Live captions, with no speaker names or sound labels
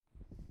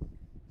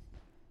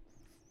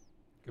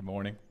Good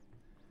morning.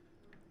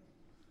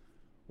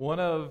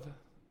 One of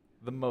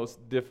the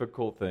most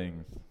difficult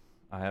things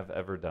I have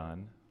ever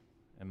done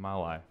in my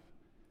life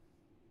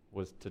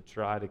was to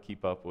try to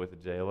keep up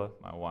with Jayla,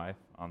 my wife,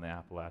 on the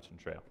Appalachian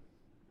Trail.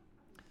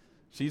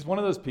 She's one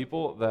of those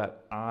people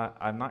that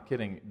I'm not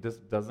kidding,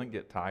 just doesn't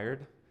get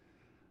tired,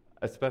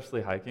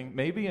 especially hiking.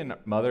 Maybe in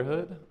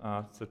motherhood,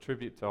 so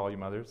tribute to all you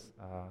mothers.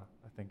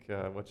 I think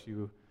what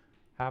you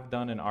have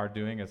done and are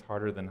doing is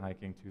harder than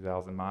hiking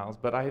 2,000 miles.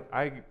 But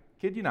I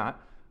kid you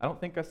not, I don't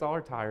think I saw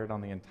her tired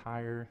on the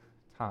entire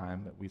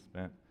time that we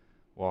spent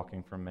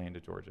walking from Maine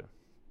to Georgia.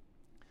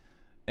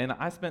 And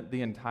I spent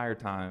the entire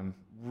time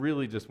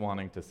really just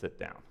wanting to sit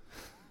down.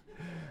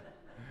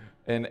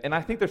 And I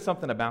think there's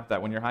something about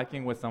that. When you're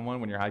hiking with someone,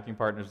 when your hiking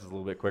partner is a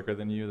little bit quicker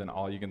than you, then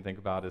all you can think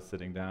about is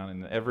sitting down.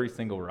 And every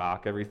single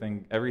rock,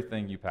 everything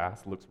you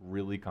pass looks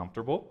really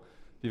comfortable.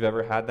 If you've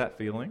ever had that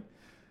feeling.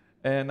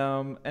 And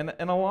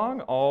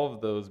along all of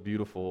those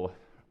beautiful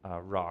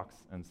rocks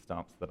and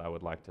stumps that I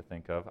would like to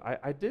think of,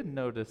 I did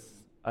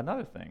notice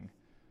another thing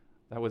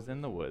that was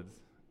in the woods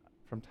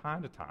from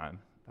time to time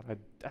that I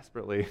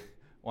desperately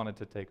wanted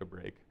to take a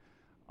break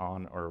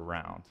on or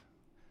around.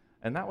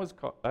 And that was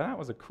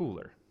a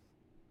cooler.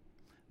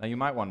 Now you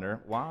might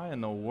wonder, why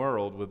in the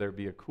world would there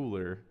be a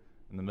cooler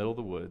in the middle of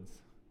the woods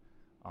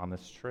on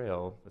this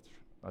trail,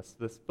 that's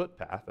this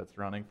footpath that's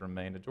running from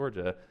Maine to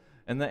Georgia?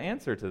 And the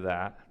answer to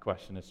that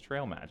question is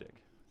trail magic.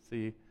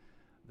 See,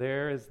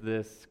 there is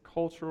this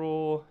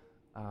cultural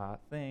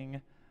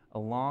thing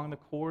along the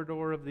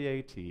corridor of the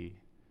AT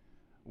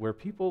where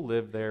people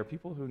live there,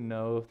 people who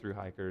know through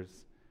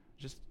hikers,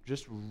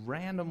 just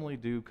randomly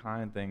do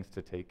kind things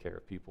to take care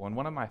of people. And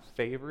one of my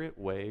favorite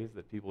ways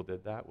that people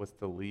did that was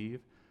to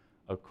leave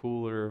a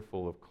cooler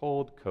full of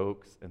cold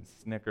Cokes and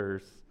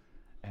Snickers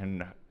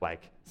and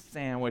like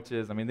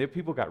sandwiches. I mean,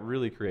 people got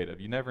really creative.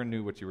 You never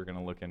knew what you were going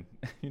to look in.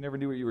 You never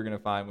knew what you were going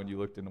to find when you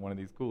looked into one of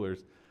these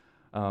coolers.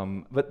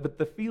 But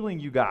the feeling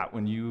you got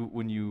when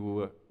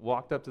you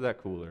walked up to that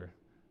cooler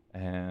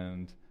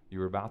and you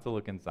were about to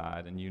look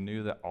inside and you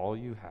knew that all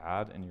you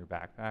had in your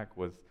backpack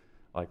was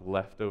like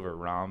leftover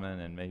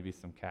ramen and maybe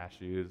some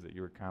cashews that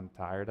you were kind of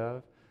tired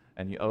of,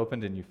 and you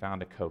opened and you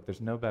found a Coke.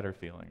 There's no better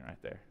feeling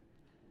right there.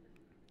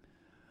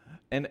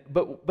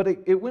 But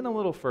it went a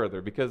little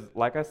further because,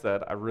 like I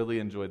said, I really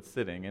enjoyed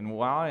sitting. And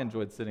while I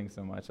enjoyed sitting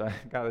so much, I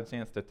got a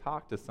chance to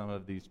talk to some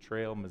of these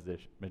trail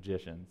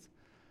magicians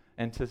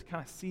and to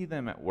kind of see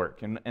them at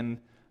work. And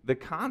the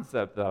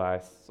concept that I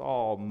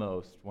saw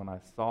most when I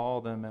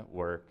saw them at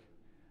work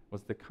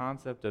was the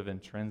concept of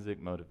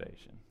intrinsic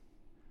motivation.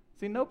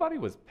 See, nobody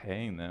was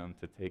paying them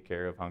to take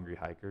care of hungry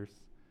hikers.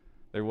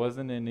 There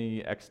wasn't any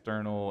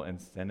external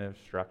incentive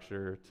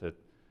structure to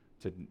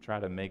try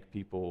to make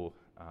people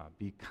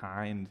be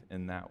kind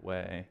in that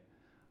way.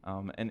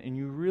 And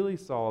you really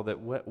saw that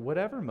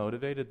whatever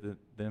motivated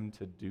them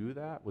to do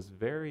that was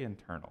very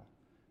internal.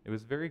 It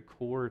was very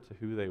core to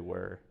who they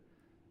were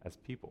as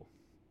people.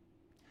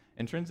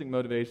 Intrinsic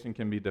motivation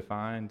can be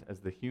defined as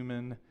the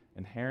human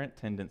inherent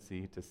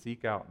tendency to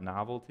seek out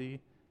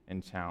novelty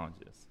and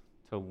challenges,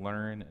 to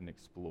learn and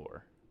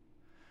explore.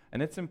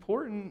 And it's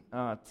important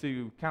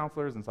to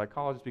counselors and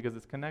psychologists because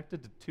it's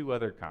connected to two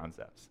other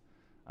concepts.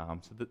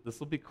 So this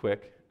will be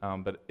quick,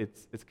 but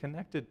it's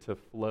connected to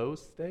flow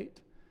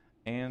state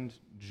and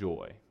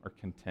joy or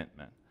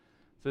contentment.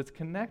 So it's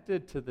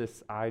connected to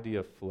this idea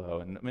of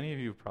flow, and many of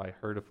you have probably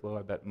heard of flow.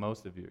 I bet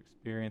most of you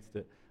experienced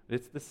it. But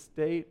it's the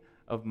state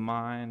of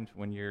mind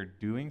when you're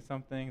doing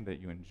something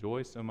that you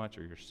enjoy so much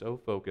or you're so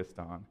focused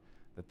on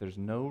that there's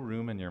no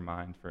room in your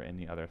mind for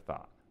any other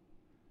thought.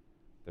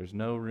 There's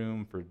no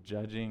room for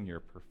judging your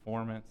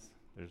performance.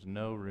 There's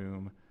no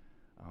room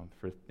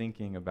for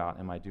thinking about,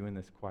 am I doing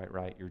this quite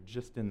right? You're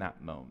just in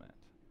that moment.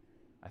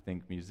 I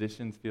think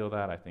musicians feel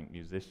that. I think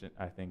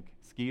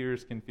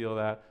skiers can feel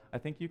that. I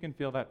think you can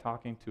feel that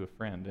talking to a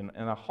friend.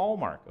 And a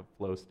hallmark of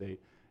flow state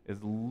is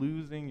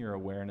losing your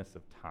awareness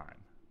of time.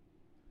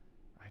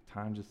 Right?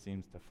 Time just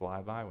seems to fly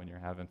by when you're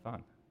having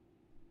fun.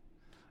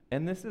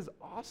 And this is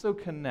also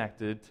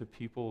connected to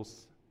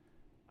people's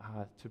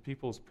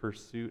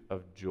pursuit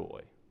of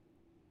joy.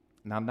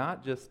 Now,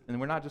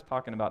 we're not just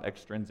talking about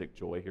extrinsic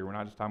joy here. We're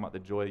not just talking about the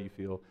joy you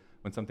feel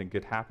when something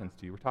good happens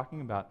to you. We're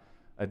talking about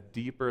a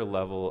deeper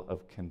level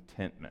of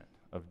contentment,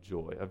 of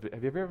joy.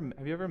 Have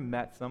you ever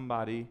met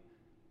somebody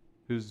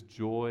whose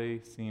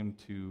joy seemed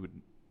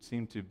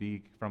to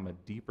be from a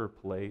deeper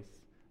place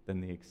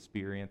than the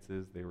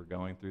experiences they were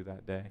going through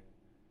that day?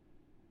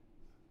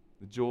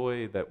 The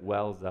joy that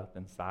wells up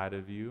inside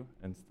of you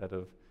instead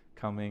of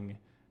coming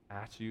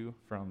at you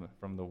from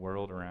the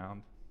world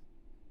around.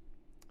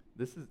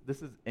 This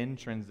is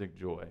intrinsic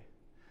joy,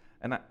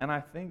 and I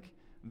think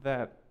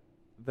that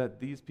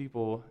these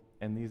people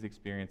and these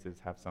experiences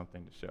have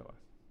something to show us.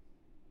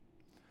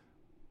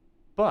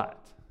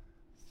 But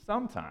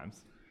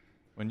sometimes,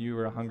 when you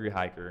were a hungry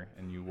hiker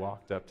and you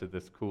walked up to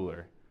this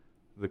cooler,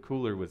 the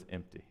cooler was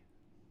empty,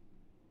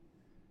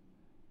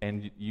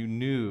 and you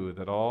knew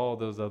that all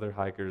those other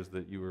hikers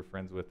that you were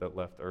friends with that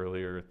left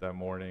earlier that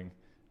morning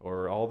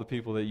or all the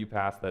people that you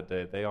passed that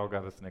day, they all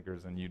got a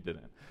Snickers and you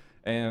didn't.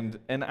 And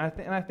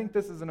I think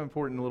this is an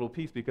important little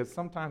piece because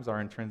sometimes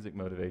our intrinsic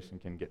motivation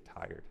can get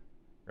tired,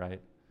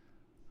 right?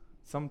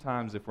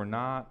 Sometimes if we're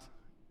not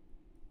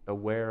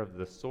aware of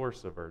the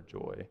source of our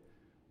joy,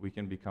 we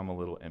can become a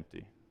little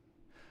empty.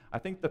 I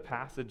think the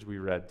passage we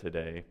read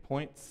today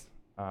points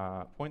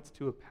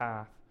to a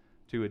path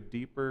to a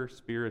deeper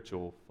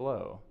spiritual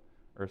flow,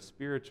 or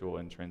spiritual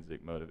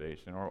intrinsic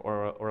motivation,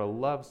 or a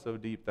love so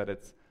deep that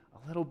it's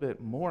a little bit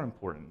more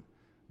important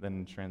than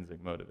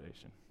intrinsic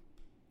motivation.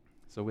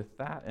 So with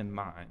that in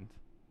mind,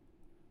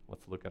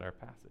 let's look at our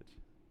passage.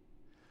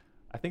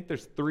 I think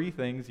there's 3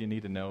 things you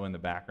need to know in the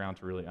background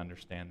to really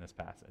understand this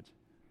passage,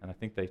 and I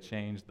think they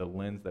change the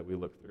lens that we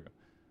look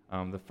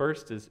through. The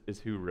first is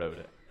who wrote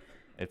it.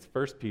 It's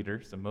 1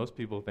 Peter, so most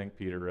people think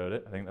Peter wrote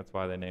it. I think that's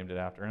why they named it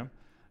after him.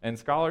 And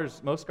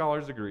most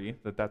scholars agree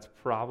that that's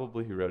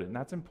probably who wrote it. And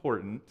that's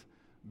important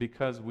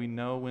because we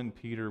know when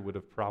Peter would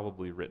have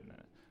probably written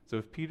it. So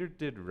if Peter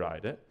did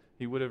write it,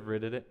 he would have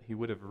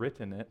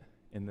written it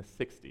in the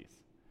 60s.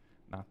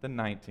 Not the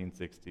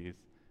 1960s,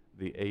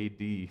 the AD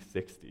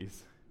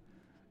 60s.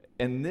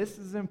 And this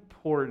is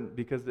important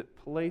because it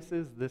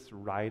places this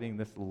writing,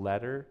 this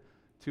letter,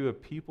 to a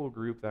people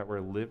group that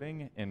were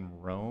living in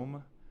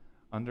Rome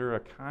under a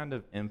kind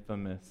of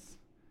infamous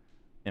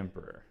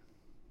emperor.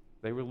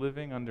 They were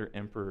living under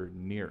Emperor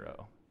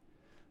Nero.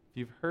 If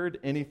you've heard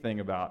anything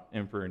about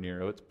Emperor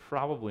Nero, it's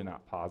probably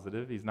not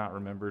positive. He's not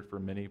remembered for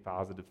many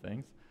positive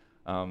things.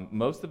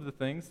 Most of the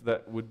things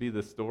that would be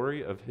the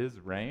story of his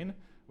reign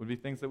would be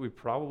things that we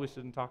probably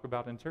shouldn't talk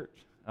about in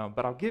church.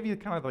 But I'll give you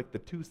kind of like the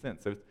 2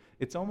 cents. So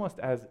it's almost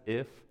as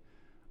if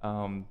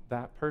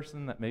that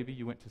person that maybe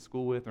you went to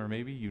school with, or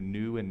maybe you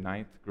knew in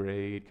 9th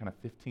grade, kind of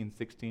 15,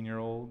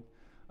 16-year-old,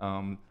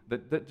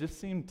 that just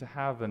seemed to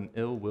have an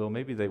ill will.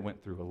 Maybe they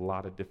went through a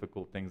lot of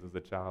difficult things as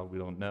a child, we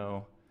don't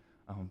know.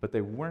 But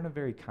they weren't a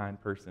very kind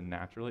person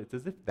naturally. It's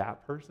as if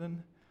that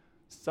person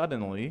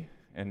suddenly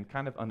and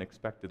kind of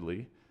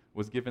unexpectedly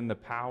was given the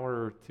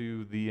power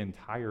to the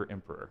entire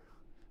empire,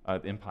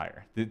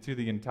 to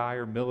the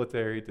entire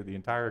military, to the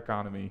entire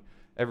economy,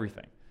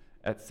 everything,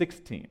 at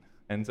 16.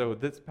 And so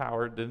this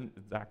power didn't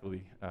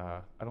exactly,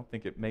 I don't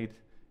think it made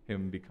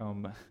him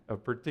become a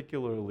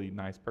particularly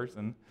nice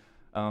person.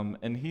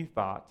 And he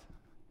thought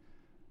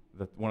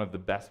that one of the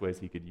best ways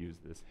he could use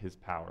his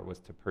power, was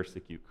to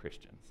persecute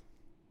Christians.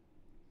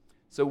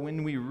 So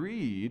when we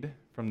read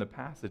from the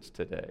passage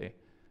today,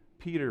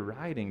 Peter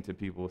writing to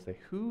people will say,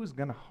 who's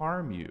going to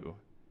harm you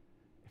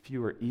if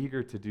you are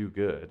eager to do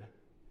good?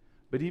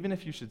 But even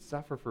if you should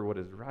suffer for what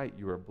is right,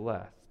 you are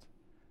blessed.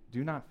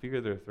 Do not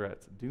fear their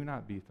threats. Do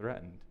not be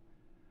threatened.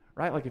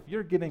 Right? Like if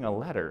you're getting a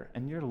letter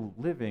and you're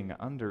living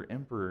under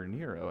Emperor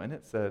Nero and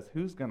it says,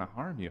 who's going to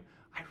harm you?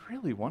 I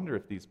really wonder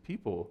if these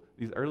people,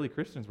 these early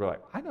Christians were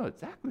like, I know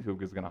exactly who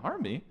is going to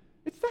harm me.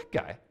 It's that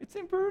guy. It's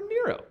Emperor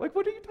Nero. Like,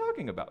 what are you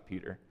talking about,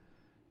 Peter?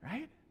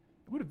 Right?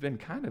 It would have been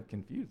kind of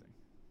confusing.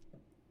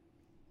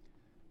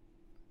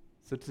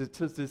 So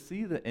to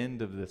see the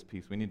end of this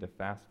piece, we need to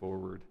fast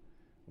forward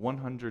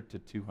 100 to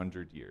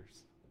 200 years.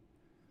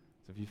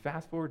 So if you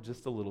fast forward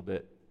just a little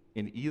bit,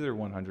 in either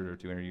 100 or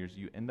 200 years,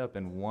 you end up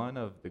in one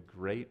of the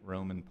great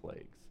Roman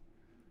plagues.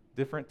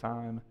 Different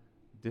time,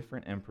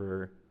 different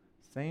emperor,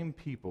 same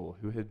people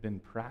who had been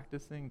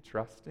practicing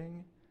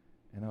trusting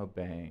and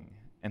obeying,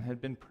 and had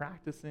been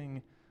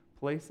practicing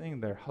placing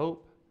their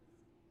hope,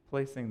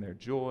 placing their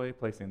joy,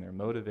 placing their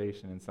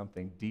motivation in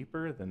something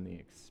deeper than the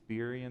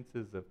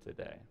experiences of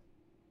today.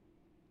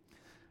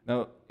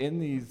 Now, in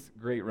these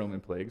great Roman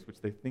plagues,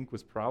 which they think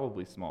was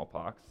probably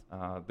smallpox,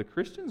 the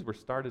Christians were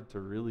started to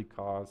really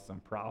cause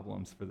some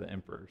problems for the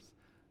emperors,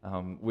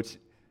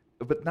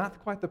 but not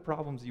quite the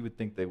problems you would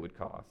think they would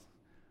cause.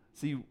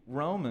 See,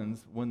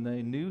 Romans, when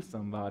they knew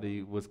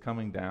somebody was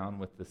coming down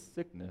with this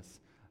sickness,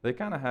 they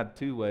kind of had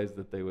 2 ways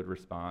that they would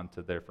respond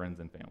to their friends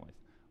and families.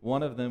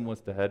 One of them was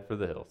to head for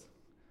the hills.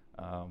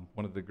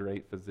 One of the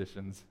great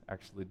physicians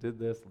actually did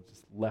this,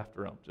 just left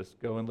Rome, just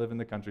go and live in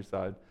the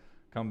countryside,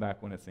 come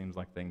back when it seems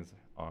like things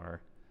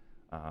are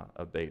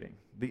abating.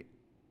 The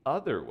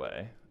other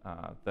way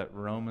that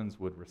Romans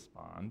would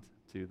respond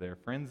to their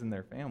friends and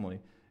their family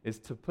is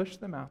to push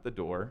them out the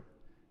door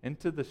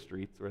into the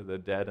streets where the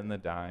dead and the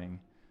dying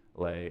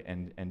lay,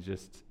 and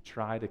just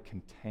try to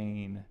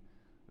contain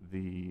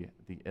the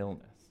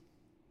illness.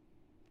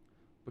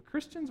 But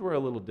Christians were a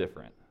little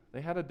different. They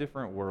had a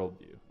different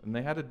worldview, and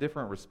they had a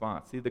different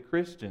response. See, the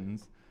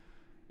Christians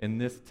in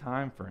this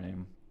time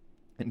frame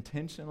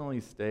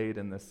intentionally stayed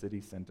in the city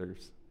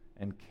centers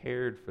and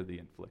cared for the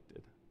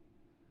afflicted.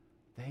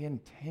 They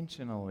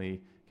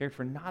intentionally cared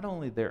for not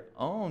only their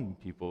own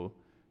people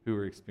who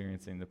were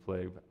experiencing the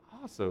plague, but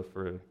also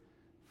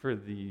for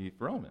the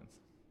Romans.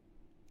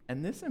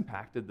 And this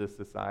impacted the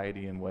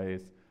society in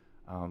ways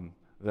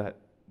that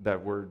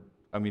were,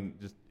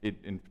 it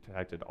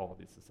impacted all of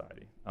the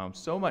society.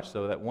 So much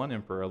so that one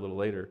emperor a little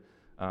later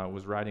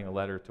was writing a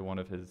letter to one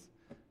of his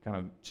kind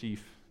of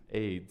chief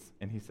aides,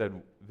 and he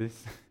said,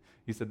 this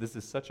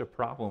is such a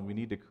problem, we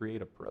need to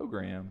create a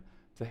program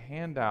to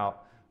hand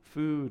out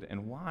food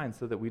and wine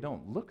so that we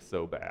don't look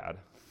so bad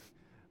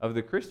of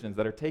the Christians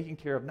that are taking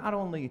care of not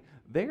only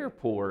their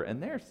poor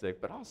and their sick,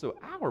 but also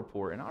our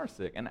poor and our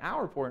sick. And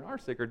our poor and our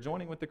sick are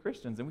joining with the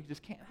Christians, and we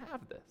just can't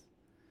have this.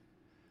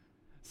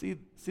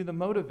 See the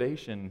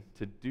motivation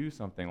to do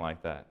something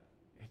like that,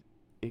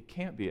 it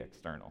can't be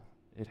external.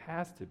 It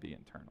has to be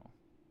internal.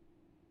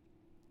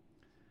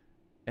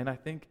 And I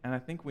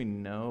think we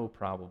know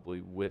probably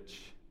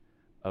which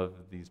of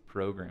these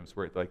programs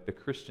where like the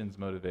Christians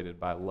motivated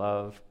by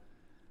love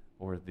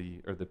or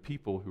the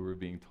people who were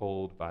being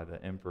told by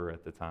the emperor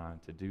at the time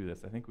to do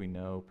this. I think we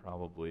know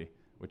probably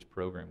which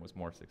program was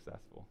more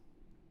successful.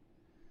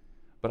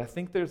 But I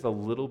think there's a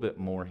little bit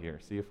more here.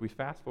 See, if we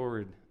fast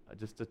forward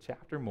just a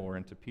chapter more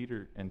into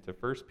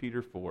 1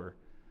 Peter 4,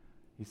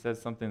 he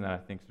says something that I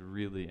think is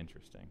really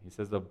interesting. He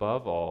says,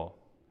 above all,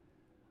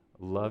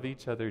 love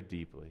each other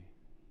deeply,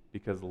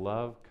 because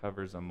love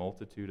covers a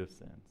multitude of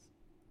sins.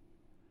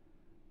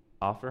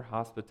 Offer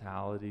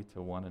hospitality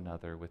to one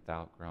another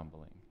without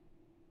grumbling.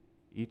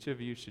 Each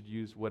of you should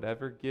use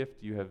whatever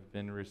gift you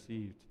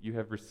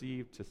have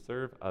received to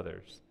serve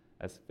others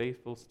as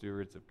faithful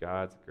stewards of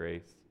God's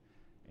grace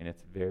in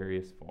its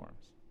various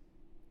forms.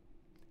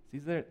 See,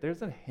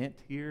 there's a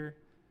hint here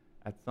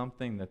at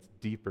something that's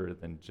deeper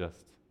than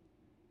just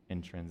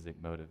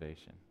intrinsic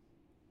motivation.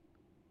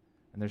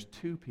 And there's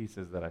two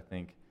pieces that I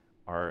think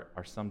are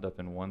summed up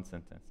in one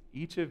sentence.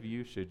 Each of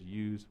you should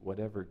use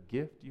whatever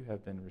gift you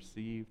have been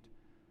received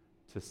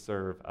to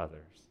serve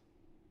others.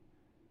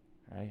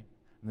 Right?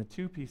 And the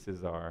two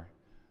pieces are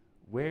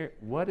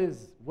what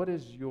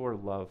is your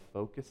love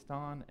focused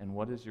on, and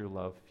what is your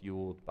love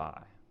fueled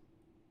by?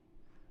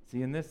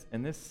 See, in this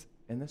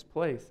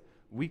place,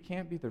 we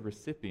can't be the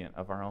recipient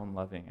of our own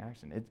loving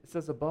action. It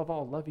says, above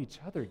all, love each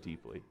other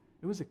deeply.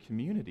 It was a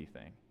community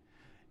thing.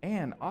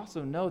 And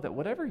also know that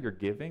whatever you're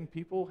giving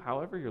people,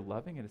 however you're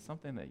loving it, is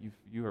something that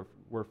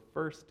were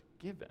first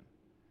given.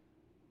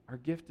 Our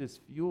gift is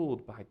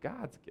fueled by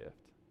God's gift.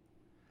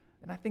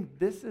 And I think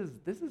this is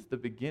the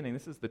beginning.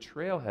 This is the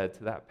trailhead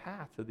to that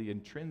path, to the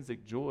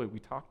intrinsic joy we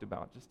talked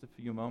about just a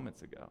few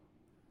moments ago.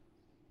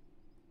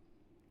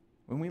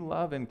 When we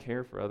love and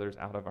care for others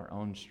out of our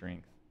own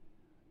strength,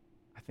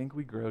 I think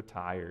we grow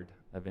tired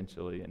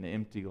eventually and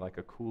empty like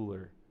a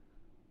cooler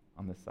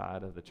on the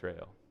side of the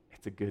trail.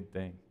 It's a good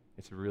thing.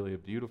 It's really a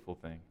beautiful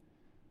thing,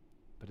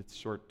 but it's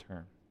short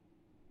term.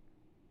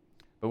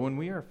 But when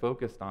we are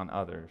focused on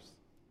others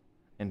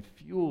and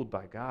fueled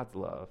by God's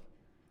love,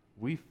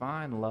 we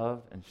find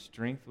love and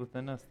strength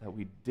within us that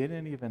we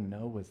didn't even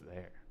know was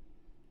there.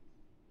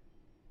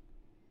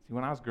 See,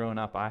 when I was growing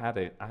up, I had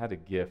a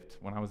gift.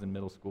 When I was in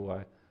middle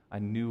school, I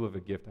knew of a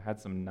gift. I had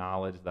some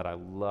knowledge that I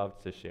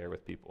loved to share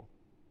with people.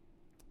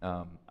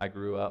 I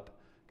grew up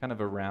kind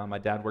of around, my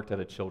dad worked at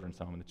a children's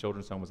home, and the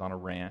children's home was on a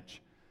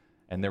ranch,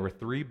 and there were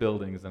 3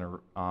 buildings in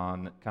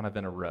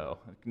a row,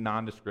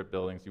 nondescript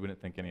buildings. You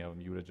wouldn't think any of them.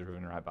 You would have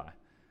driven right by.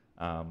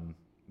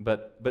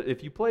 But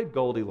if you played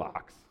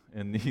Goldilocks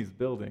in these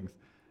buildings,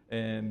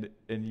 and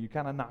you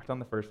kind of knocked on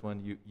the first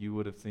one, you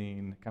would have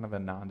seen kind of a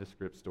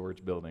nondescript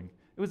storage building.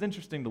 It was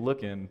interesting to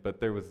look in, but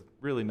there was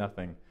really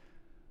nothing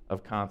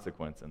of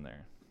consequence in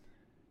there.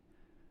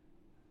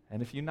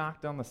 And if you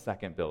knocked on the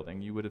second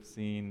building, you would have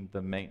seen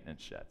the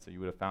maintenance shed. So you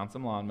would have found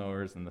some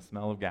lawnmowers and the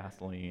smell of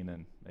gasoline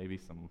and maybe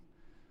some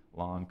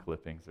lawn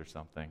clippings or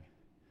something.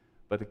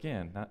 But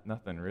again,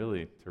 nothing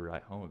really to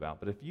write home about.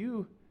 But if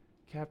you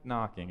kept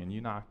knocking and you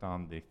knocked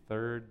on the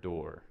 3rd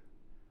door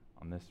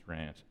on this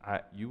ranch,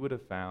 you would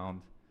have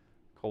found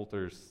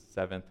Coulter's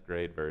 7th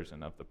grade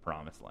version of the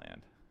Promised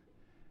Land.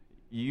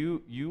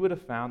 You would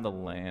have found the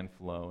land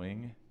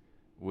flowing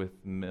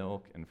with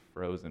milk and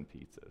frozen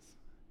pizzas.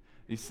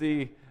 You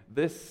see,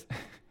 this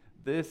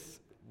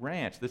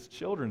ranch, this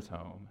children's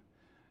home,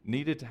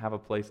 needed to have a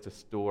place to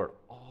store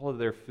all of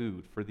their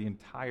food for the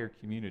entire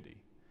community.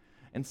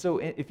 And so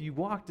if you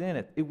walked in,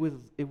 it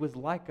was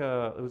like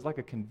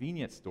a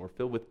convenience store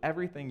filled with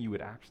everything you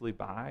would actually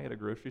buy at a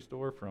grocery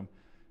store, from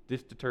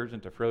dish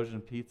detergent to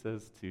frozen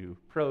pizzas to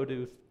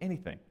produce,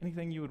 anything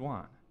you would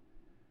want.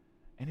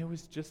 And it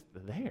was just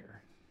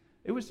there.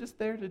 It was just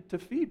there to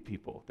feed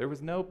people. There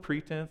was no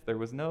pretense. There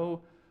was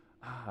no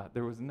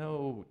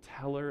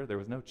teller. There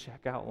was no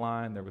checkout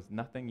line. There was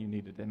nothing you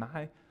needed. And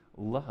I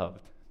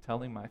loved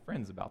telling my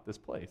friends about this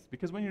place,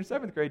 because when you're in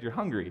 7th grade, you're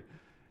hungry.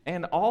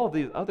 And all of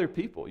these other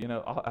people,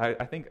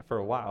 I think for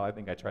a while, I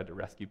tried to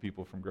rescue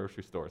people from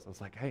grocery stores. I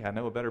was like, hey, I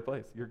know a better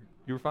place.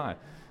 You're fine.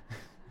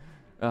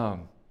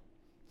 And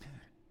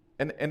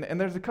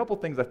there's a couple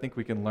things I think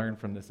we can learn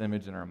from this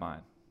image in our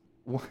mind.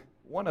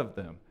 One of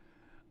them,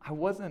 I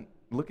wasn't,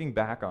 looking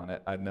back on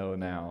it, I know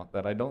now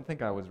that I don't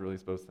think I was really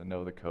supposed to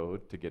know the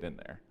code to get in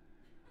there.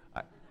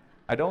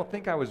 I don't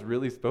think I was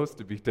really supposed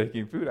to be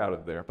taking food out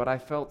of there, but I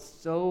felt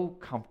so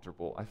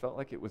comfortable. I felt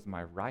like it was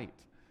my right.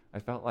 I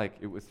felt like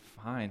it was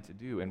fine to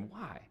do. And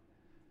why?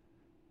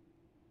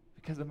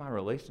 Because of my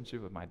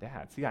relationship with my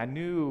dad. See, I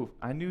knew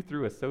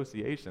through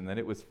association that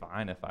it was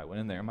fine if I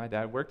went in there. My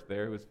dad worked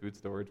there. It was food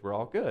storage. We're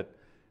all good,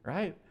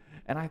 right?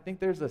 And I think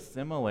there's a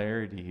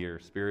similarity here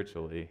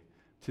spiritually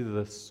to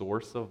the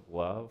source of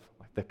love,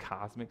 like the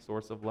cosmic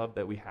source of love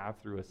that we have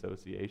through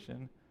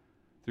association,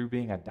 through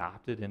being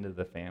adopted into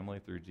the family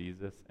through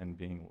Jesus and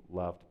being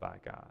loved by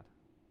God.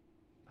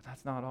 But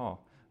that's not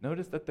all.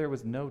 Notice that there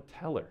was no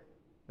teller.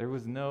 There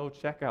was no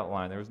checkout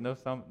line. There was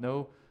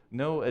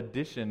no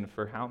addition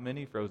for how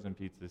many frozen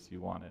pizzas you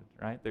wanted,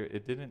 right?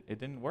 It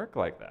didn't work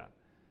like that.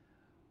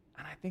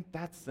 And I think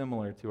that's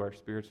similar to our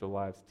spiritual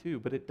lives too,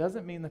 but it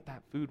doesn't mean that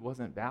that food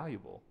wasn't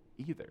valuable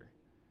either,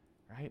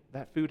 right?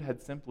 That food had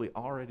simply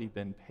already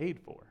been paid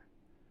for.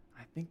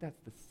 I think that's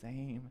the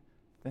same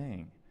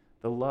thing.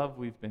 The love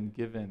we've been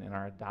given in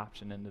our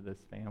adoption into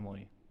this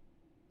family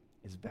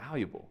is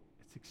valuable.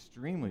 It's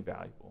extremely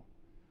valuable,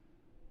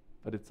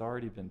 but it's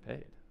already been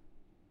paid.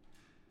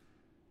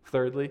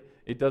 Thirdly,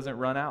 it doesn't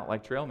run out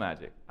like trail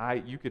magic.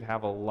 You could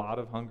have a lot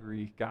of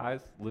hungry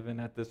guys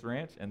living at this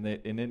ranch, and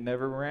it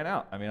never ran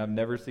out. I mean, I've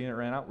never seen it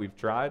ran out. We've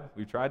tried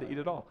to eat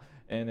it all,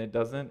 and it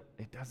doesn't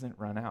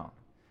run out.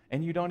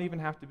 And you don't even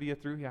have to be a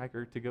thru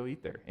hiker to go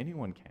eat there.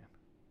 Anyone can.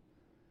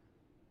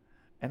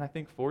 And I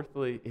think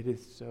fourthly, it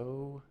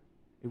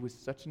was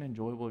such an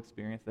enjoyable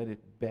experience that it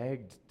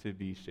begged to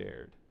be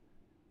shared.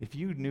 If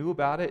you knew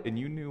about it and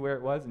you knew where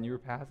it was and you were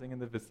passing in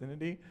the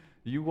vicinity,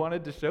 you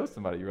wanted to show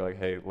somebody. You were like,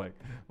 hey,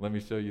 let me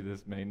show you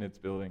this maintenance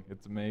building.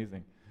 It's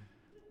amazing.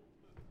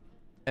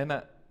 And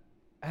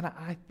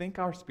I think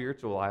our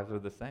spiritual lives are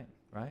the same,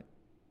 right?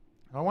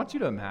 And I want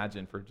you to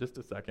imagine for just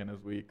a second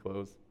as we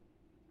close,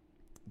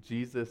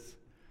 Jesus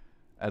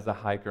as a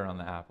hiker on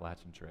the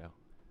Appalachian Trail.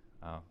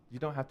 You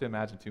don't have to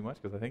imagine too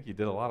much because I think he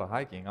did a lot of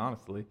hiking,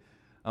 honestly.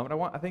 But I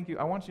want you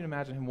to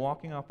imagine him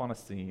walking up on a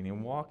scene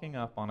and walking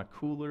up on a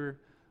cooler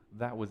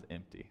that was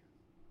empty.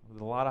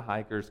 With a lot of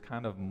hikers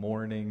kind of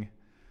mourning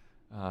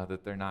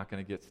that they're not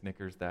going to get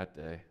Snickers that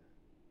day.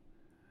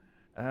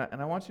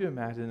 And I want you to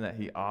imagine that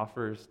he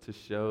offers to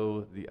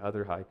show the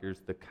other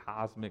hikers the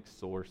cosmic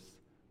source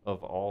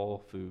of all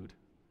food,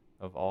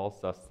 of all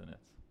sustenance,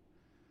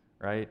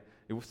 right?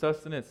 It was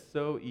sustenance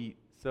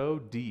so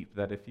deep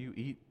that if you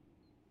eat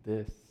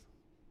this,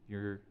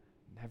 you're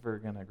never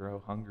going to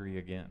grow hungry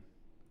again.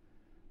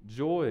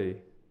 Joy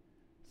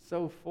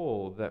so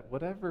full that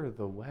whatever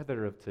the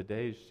weather of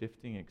today's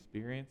shifting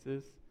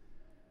experiences,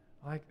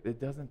 like it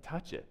doesn't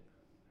touch it,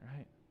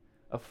 right?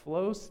 A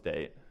flow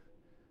state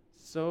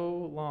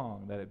so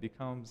long that it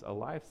becomes a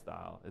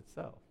lifestyle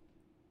itself.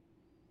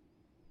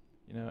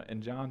 You know,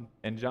 in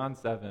John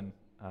 7,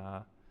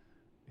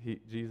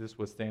 Jesus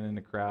was standing in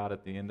the crowd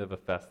at the end of a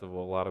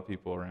festival, a lot of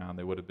people around.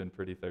 They would have been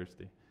pretty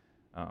thirsty,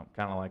 kind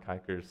of like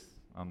hikers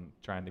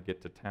trying to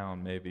get to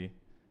town maybe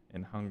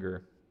in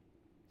hunger.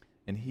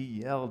 And he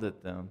yelled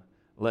at them,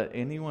 "Let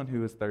anyone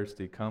who is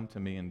thirsty come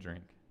to me and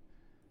drink.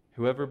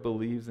 Whoever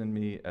believes in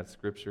me, as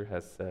Scripture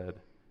has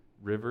said,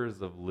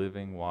 rivers of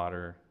living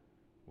water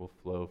will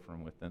flow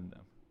from within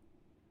them."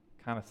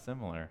 Kind of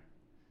similar,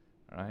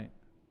 right?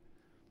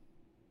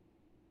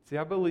 See,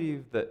 I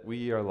believe that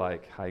we are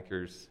like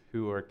hikers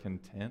who are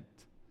content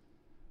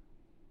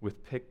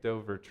with picked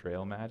over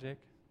trail magic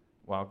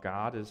while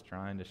God is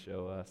trying to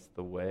show us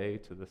the way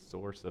to the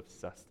source of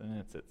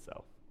sustenance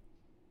itself.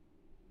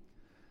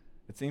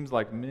 It seems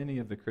like many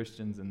of the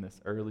Christians in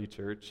this early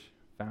church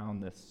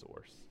found this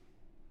source.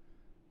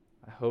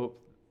 I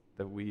hope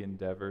that we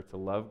endeavor to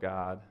love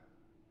God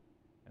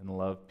and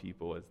love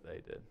people as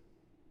they did.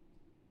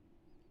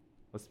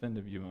 Let's spend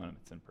a few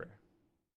moments in prayer.